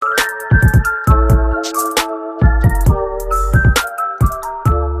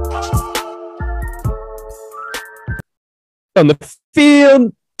on the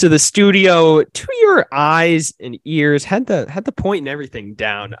field to the studio to your eyes and ears. Had the point and everything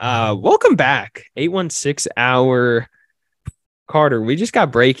down. Welcome back, 816 hour. Carter, we just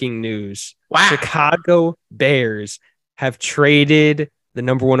got breaking news. Wow. Chicago Bears have traded the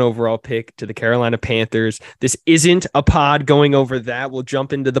number 1 overall pick to the Carolina Panthers. This isn't a pod going over that. We'll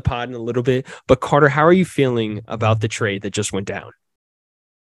jump into the pod in a little bit. But Carter, how are you feeling about the trade that just went down?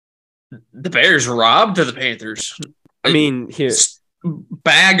 The Bears robbed the Panthers. I mean, here,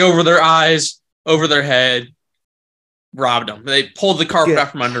 bag over their eyes, over their head, robbed them. They pulled the carpet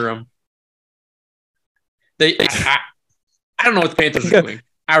out from under them. I don't know what the Panthers are doing.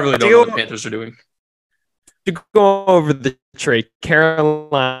 I really don't know what the Panthers are doing. To go over the trade,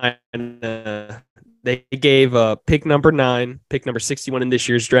 Carolina, they gave pick number 9, pick number 61 in this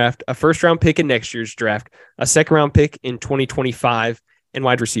year's draft, a first-round pick in next year's draft, a second-round pick in 2025, and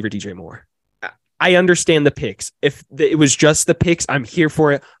wide receiver DJ Moore. I understand the picks. If it was just the picks, I'm here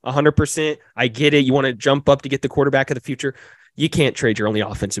for it 100%. I get it. You want to jump up to get the quarterback of the future. You can't trade your only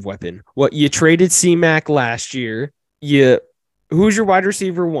offensive weapon. What you traded C-Mac last year. Who's your wide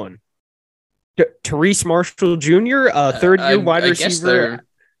receiver 1? Therese Marshall Jr., third-year wide receiver.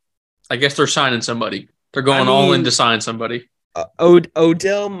 I guess they're signing somebody. They're going all in to sign somebody.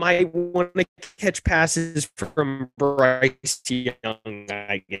 Odell might want to catch passes from Bryce Young,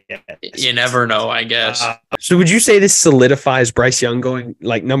 I guess. You never know, I guess. So would you say this solidifies Bryce Young going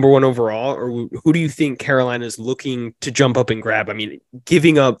like number 1 overall, or who do you think Carolina is looking to jump up and grab? I mean,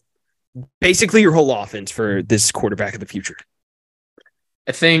 giving up basically your whole offense for this quarterback of the future.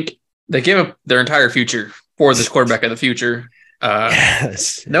 I think they give up their entire future for this quarterback of the future.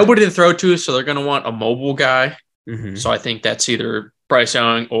 Yes. Nobody to throw to, so they're going to want a mobile guy. Mm-hmm. So I think that's either Bryce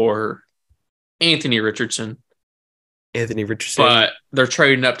Young or Anthony Richardson. But they're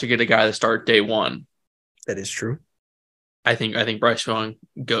trading up to get a guy to start day 1. That is true. I think Bryce Young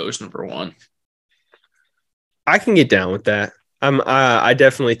goes number 1. I can get down with that. I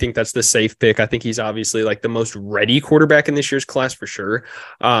definitely think that's the safe pick. I think he's obviously like the most ready quarterback in this year's class for sure.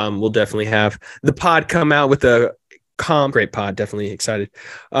 We'll definitely have the pod come out with a great pod. Definitely excited.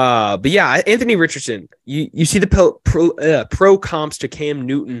 But yeah, Anthony Richardson, you see the pro comps to Cam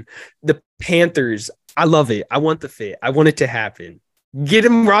Newton, the Panthers. I love it. I want the fit. I want it to happen. Get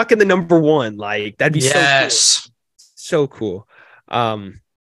him rocking the number 1. Like that'd be so cool.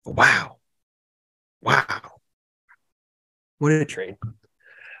 Wow. What a trade.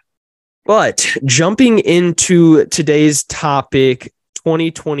 But jumping into today's topic,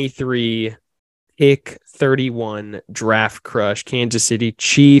 2023 pick 31 draft crush, Kansas City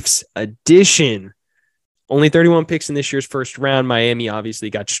Chiefs edition. Only 31 picks in this year's first round. Miami obviously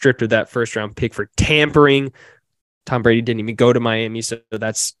got stripped of that first round pick for tampering. Tom Brady didn't even go to Miami, so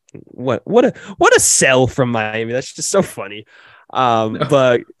that's what a sell from Miami. That's just so funny.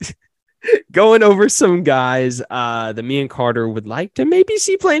 But going over some guys that me and Carter would like to maybe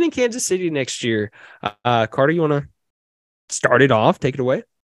see playing in Kansas City next year. Carter, you want to start it off? Take it away.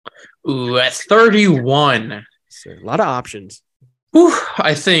 Ooh, at 31. So, a lot of options.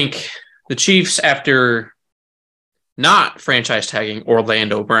 I think the Chiefs, after not franchise tagging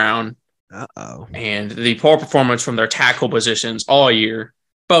Orlando Brown and the poor performance from their tackle positions all year,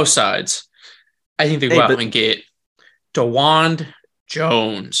 both sides, I think they go out and get DeJuan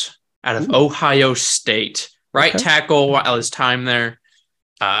Jones out of Ohio State. Right tackle while his time there.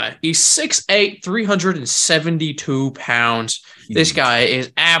 He's 6'8", 372 pounds. Huge. This guy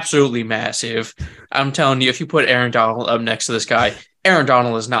is absolutely massive. I'm telling you, if you put Aaron Donald up next to this guy, Aaron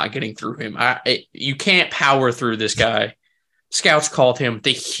Donald is not getting through him. You can't power through this guy. Scouts called him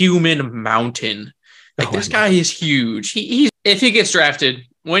the human mountain. This guy is huge. When he gets drafted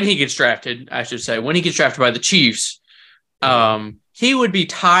by the Chiefs, he would be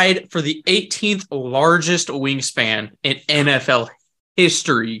tied for the 18th largest wingspan in NFL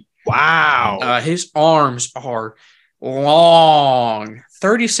history. Wow. His arms are long,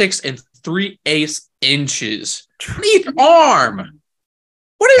 36 3/8 inches. Neat arm.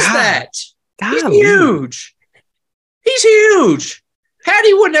 What is that? He's huge. He's huge.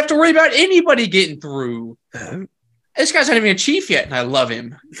 Patty wouldn't have to worry about anybody getting through. This guy's not even a Chief yet, and I love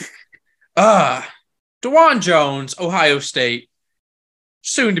him. DeJuan Jones, Ohio State,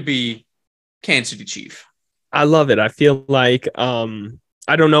 soon to be Kansas City Chief. I love it. I feel like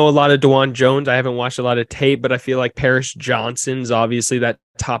I don't know a lot of DeJuan Jones. I haven't watched a lot of tape, but I feel like Paris Johnson's obviously that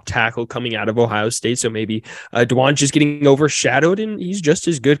top tackle coming out of Ohio State. So maybe DeJuan just getting overshadowed, and he's just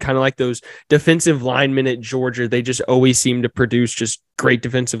as good, kind of like those defensive linemen at Georgia. They just always seem to produce just great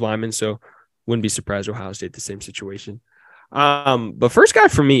defensive linemen. So wouldn't be surprised Ohio State the same situation. But first guy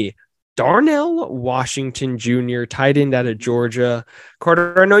for me, Darnell Washington Jr., tight end out of Georgia.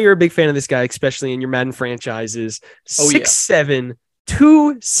 Carter, I know you're a big fan of this guy, especially in your Madden franchises. 6'7",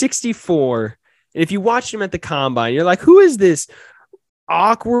 264. And if you watched him at the combine, you're like, who is this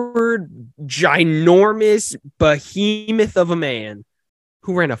awkward, ginormous behemoth of a man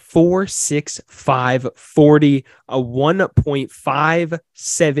who ran a 4.65 40, a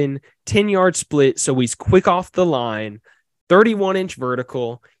 1.57 10-yard split. So he's quick off the line, 31-inch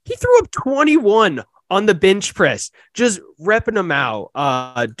vertical. He threw up 21 on the bench press, just repping him out.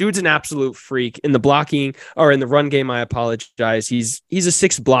 Dude's an absolute freak in the blocking or in the run game. I apologize. He's a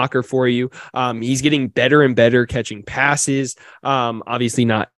 6 blocker for you. He's getting better and better catching passes. Obviously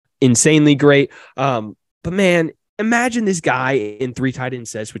not insanely great. But man, imagine this guy in 3 tight end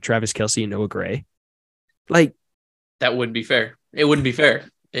sets with Travis Kelce and Noah Gray. Like, that wouldn't be fair. It wouldn't be fair.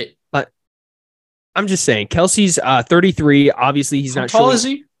 But I'm just saying, Kelce's 33. Obviously, he's not. How tall is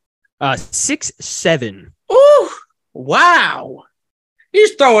he? 6'7". Ooh, wow! You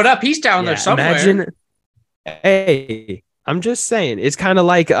just throw it up. He's down there somewhere. Hey, I'm just saying, it's kind of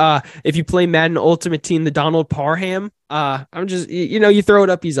like if you play Madden Ultimate Team, the Donald Parham. I'm just, you throw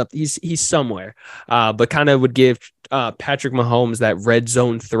it up, he's up, he's somewhere. But kind of would give Patrick Mahomes that red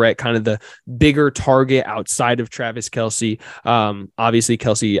zone threat, kind of the bigger target outside of Travis Kelce. Obviously,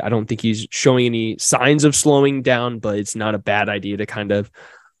 Kelce, I don't think he's showing any signs of slowing down, but it's not a bad idea to kind of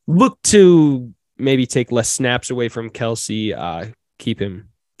look to maybe take less snaps away from Kelce, keep him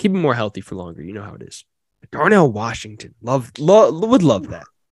more healthy for longer. You know how it is. Darnell Washington, would love that.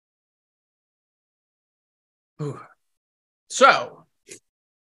 Ooh. So,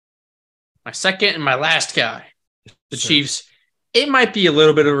 my second and my last guy, the Chiefs. It might be a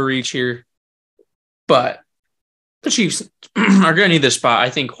little bit of a reach here, but the Chiefs are going to need this spot.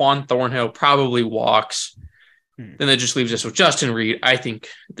 I think Juan Thornhill probably walks. Then that just leaves us with Justin Reed. I think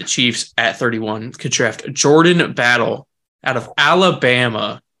the Chiefs at 31 could draft Jordan Battle out of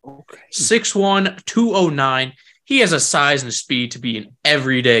Alabama. Okay. 6'1", 209. He has a size and speed to be an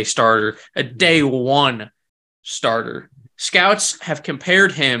everyday starter, a day one starter. Scouts have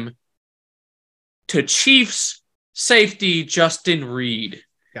compared him to Chiefs safety Justin Reed.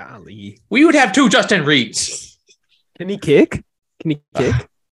 Golly. We would have 2 Justin Reeds. Can he kick? He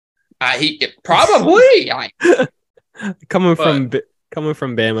probably. Coming from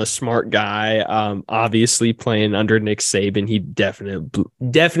Bama, smart guy. Obviously playing under Nick Saban, he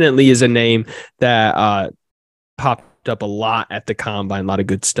definitely is a name that popped up a lot at the combine. A lot of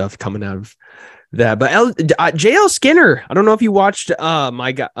good stuff coming out of that. But JL Skinner, I don't know if you watched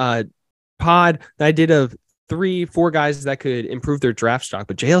my pod that I did of 3-4 guys that could improve their draft stock.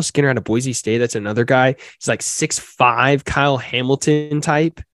 But JL Skinner out of Boise State, that's another guy. He's like 6'5", Kyle Hamilton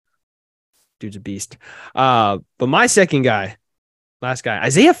type. Dude's a beast. But my second guy, last guy,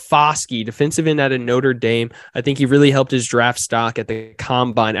 Isaiah Foskey, defensive end out of Notre Dame. I think he really helped his draft stock at the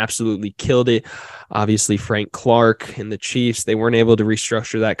combine, absolutely killed it. Obviously, Frank Clark and the Chiefs, they weren't able to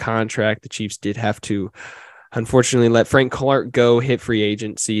restructure that contract. The Chiefs did have to, unfortunately, let Frank Clark go, hit free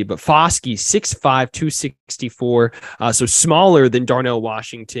agency. But Foskey, 6'5", 264, so smaller than Darnell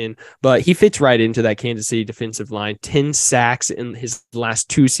Washington, but he fits right into that Kansas City defensive line. 10 sacks in his last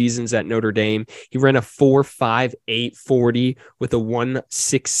 2 seasons at Notre Dame. He ran a 4.58 40 with a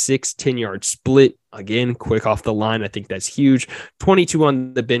 1.66 10-yard split. Again, quick off the line. I think that's huge. 22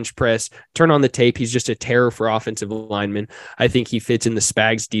 on the bench press. Turn on the tape. He's just a terror for offensive linemen. I think he fits in the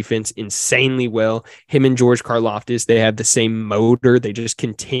Spags defense insanely well. Him and George Karlaftis, they have the same motor. They just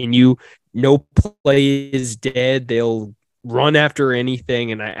continue. No play is dead. They'll run after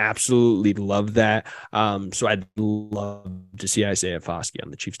anything, and I absolutely love that. So I'd love to see Isaiah Foskey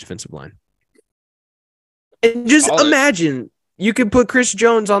on the Chiefs defensive line. And just imagine you could put Chris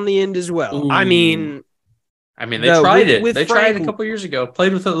Jones on the end as well. Ooh. I mean, they tried it. They tried it a couple years ago.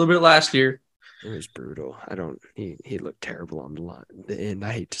 Played with it a little bit last year. It was brutal. He looked terrible on the line. The end.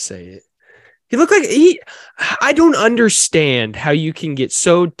 I hate to say it. He looked like I don't understand how you can get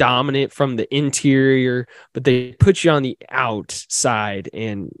so dominant from the interior, but they put you on the outside,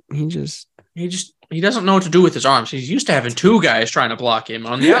 and he doesn't know what to do with his arms. He's used to having 2 guys trying to block him.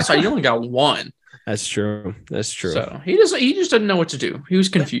 On the outside, he only got 1. That's true. So he just didn't know what to do. He was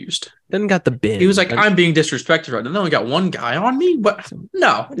confused. Then got the bin. He was like, I'm being disrespected right now. They only got 1 guy on me, but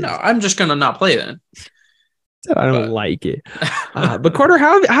no, I'm just gonna not play then. I don't like it. But Carter,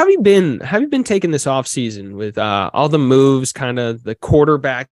 how have you been? Have you been taking this off season with all the moves, kind of the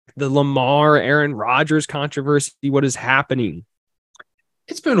quarterback, the Lamar, Aaron Rodgers controversy? What is happening?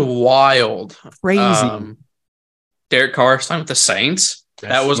 It's been wild, crazy. Derek Carr signed with the Saints.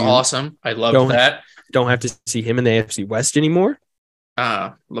 That was awesome. I loved that. Don't have to see him in the AFC West anymore.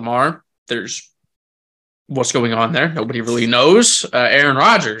 Lamar, there's what's going on there. Nobody really knows. Aaron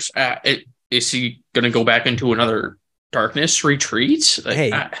Rodgers, is he going to go back into another darkness retreat?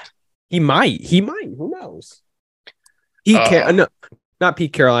 He might. Who knows? No, not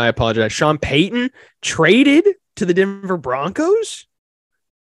Pete Carroll. I apologize. Sean Payton traded to the Denver Broncos.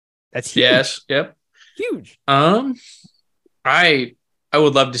 That's huge. Yes. Yep. Huge. I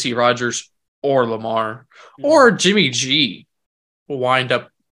would love to see Rodgers or Lamar or Jimmy G wind up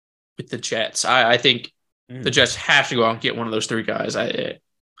with the Jets. I think the Jets have to go out and get one of those three guys.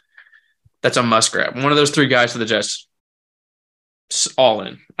 That's a must grab. One of those three guys for the Jets. All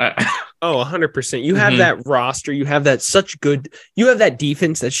in. 100%. You have that roster. You have that you have that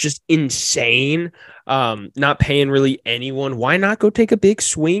defense that's just insane. Not paying really anyone. Why not go take a big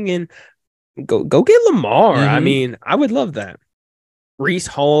swing and go get Lamar? I mean, I would love that. Breece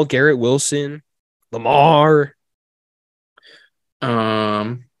Hall, Garrett Wilson, Lamar.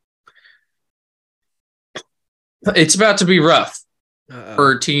 It's about to be rough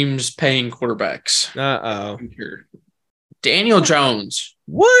for teams paying quarterbacks. Daniel Jones.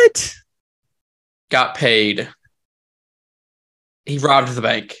 What? Got paid. He robbed the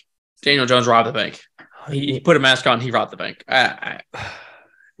bank. Daniel Jones robbed the bank. He put a mask on. He robbed the bank.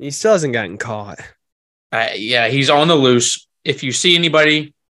 He still hasn't gotten caught. Yeah, he's on the loose. If you see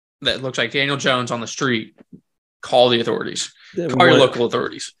anybody that looks like Daniel Jones on the street, call the authorities. Call your local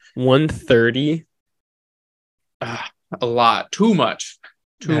authorities. 130. A lot. Too much.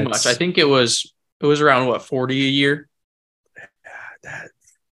 Too much. I think it was around 40 a year.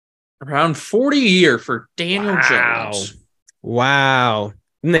 Around 40 a year for Daniel Jones. Wow.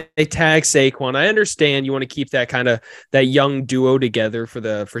 And they tag Saquon. I understand you want to keep that young duo together for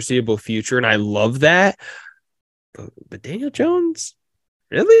the foreseeable future, and I love that. But Daniel Jones,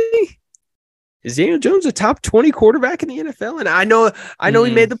 really? Is Daniel Jones a top 20 quarterback in the NFL? And I know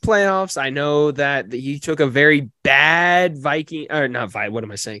he made the playoffs. I know that he took a very bad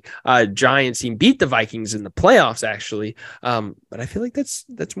Giants team, beat the Vikings in the playoffs, actually. But I feel like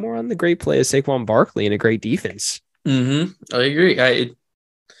that's more on the great play of Saquon Barkley and a great defense. I agree. I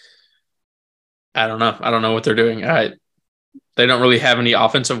don't know. I don't know what they're doing. They don't really have any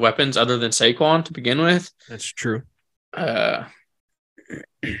offensive weapons other than Saquon to begin with. That's true.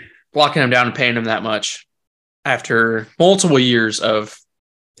 Locking him down and paying him that much after multiple years of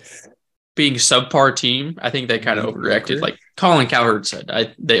being a subpar team, I think they kind of overreacted. Like Colin Cowherd said,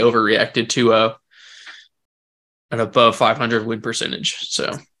 they overreacted to an above 500 win percentage.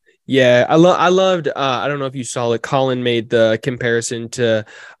 So yeah, I loved. I don't know if you saw it. Colin made the comparison to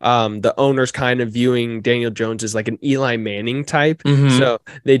the owners kind of viewing Daniel Jones as like an Eli Manning type. So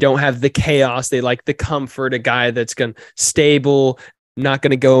they don't have the chaos. They like the comfort, a guy that's stable, not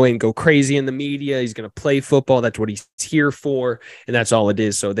going to go crazy in the media. He's going to play football. That's what he's here for. And that's all it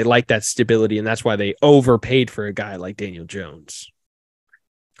is. So they like that stability. And that's why they overpaid for a guy like Daniel Jones.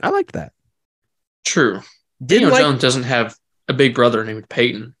 I liked that. True. Daniel Jones doesn't have a big brother named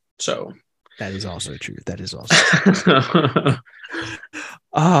Peyton. So that is also true. That is also true.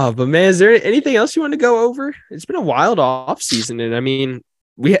 But man, is there anything else you want to go over? It's been a wild off season. And I mean,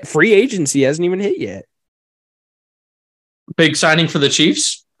 free agency hasn't even hit yet. Big signing for the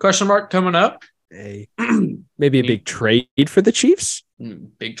Chiefs? Question mark coming up. Hey, maybe a big trade for the Chiefs?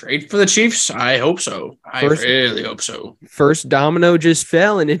 Big trade for the Chiefs? I hope so. I really hope so. First domino just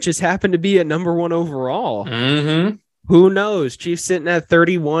fell, and it just happened to be at number 1 overall. Who knows? Chiefs sitting at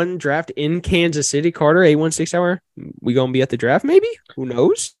 31, draft in Kansas City. Carter, 816 hour. We going to be at the draft maybe? Who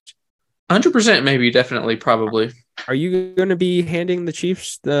knows? 100% maybe, definitely, probably. Are you going to be handing the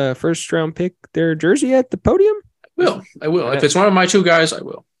Chiefs the first round pick, their jersey at the podium? I will. If it's one of my two guys, I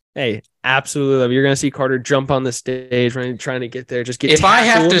will. Hey, absolutely. You're going to see Carter jump on the stage trying to get there. If tackled. I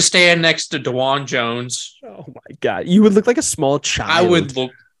have to stand next to DeJuan Jones. Oh, my God. You would look like a small child. I would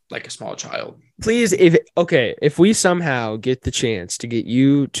look like a small child. Please, if we somehow get the chance to get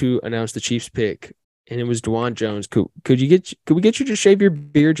you to announce the Chiefs pick and it was DeJuan Jones, could we get you to shave your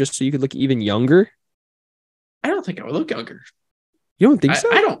beard just so you could look even younger? I don't think I would look younger. You don't think so?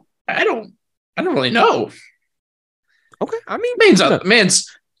 I don't really know. Okay, I mean, man's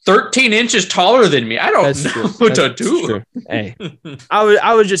 13 inches taller than me. I don't know what to do. True. Hey,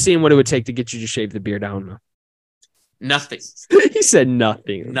 I was just seeing what it would take to get you to shave the beard. I don't know. Nothing. He said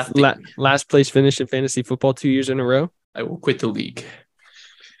nothing. Last place finish in fantasy football 2 years in a row. I will quit the league.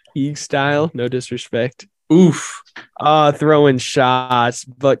 League style, no disrespect. Oof. Throwing shots.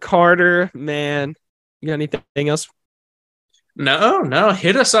 But Carter, man, you got anything else? No.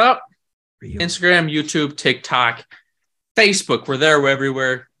 Hit us up. Instagram, YouTube, TikTok, Facebook. We're there. We're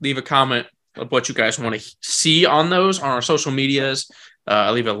everywhere. Leave a comment of what you guys want to see on our social medias.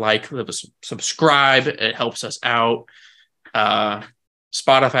 Leave a like, leave a subscribe. It helps us out.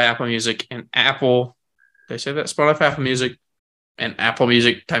 Spotify, Apple Music, and Apple. Did I say that? Spotify, Apple Music, and Apple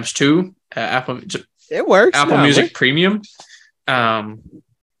Music times 2. It works. Apple Music Premium. We're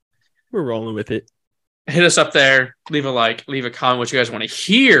rolling with it. Hit us up there. Leave a like. Leave a comment what you guys want to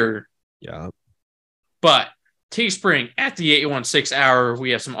hear. Yeah. But Teespring at the 816 hour,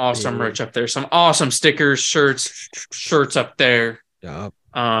 we have some awesome merch up there. Some awesome stickers, shirts up there. Yeah.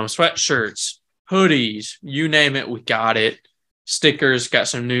 Sweatshirts, hoodies, you name it, we got it. Stickers, got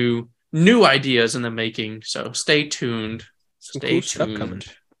some new ideas in the making. So stay tuned. Cool stuff coming.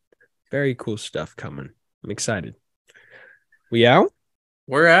 Very cool stuff coming. I'm excited. We out?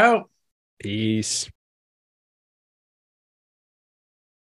 We're out. Peace.